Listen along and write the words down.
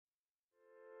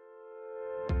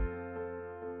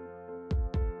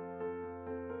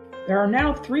There are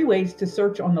now 3 ways to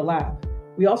search on the lab.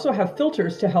 We also have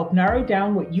filters to help narrow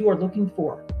down what you are looking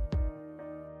for.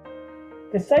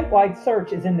 The site-wide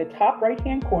search is in the top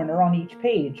right-hand corner on each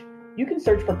page. You can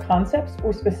search for concepts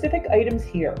or specific items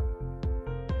here.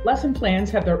 Lesson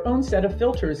plans have their own set of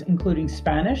filters, including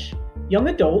Spanish, young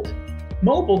adult,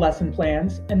 mobile lesson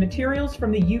plans, and materials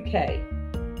from the UK.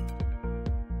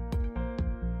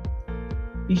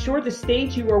 Be sure the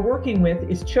stage you are working with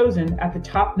is chosen at the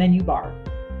top menu bar.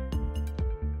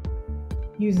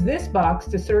 Use this box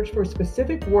to search for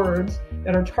specific words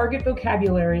that are target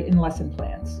vocabulary in lesson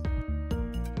plans.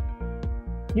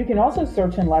 You can also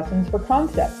search in lessons for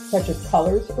concepts such as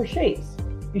colors or shapes.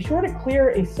 Be sure to clear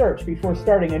a search before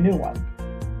starting a new one.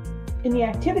 In the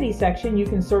activity section, you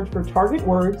can search for target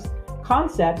words,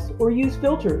 concepts, or use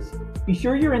filters. Be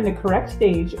sure you're in the correct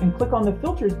stage and click on the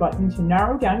filters button to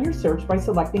narrow down your search by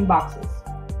selecting boxes.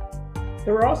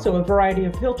 There are also a variety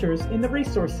of filters in the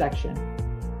resource section.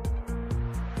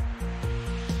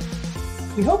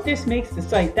 We hope this makes the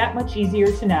site that much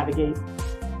easier to navigate.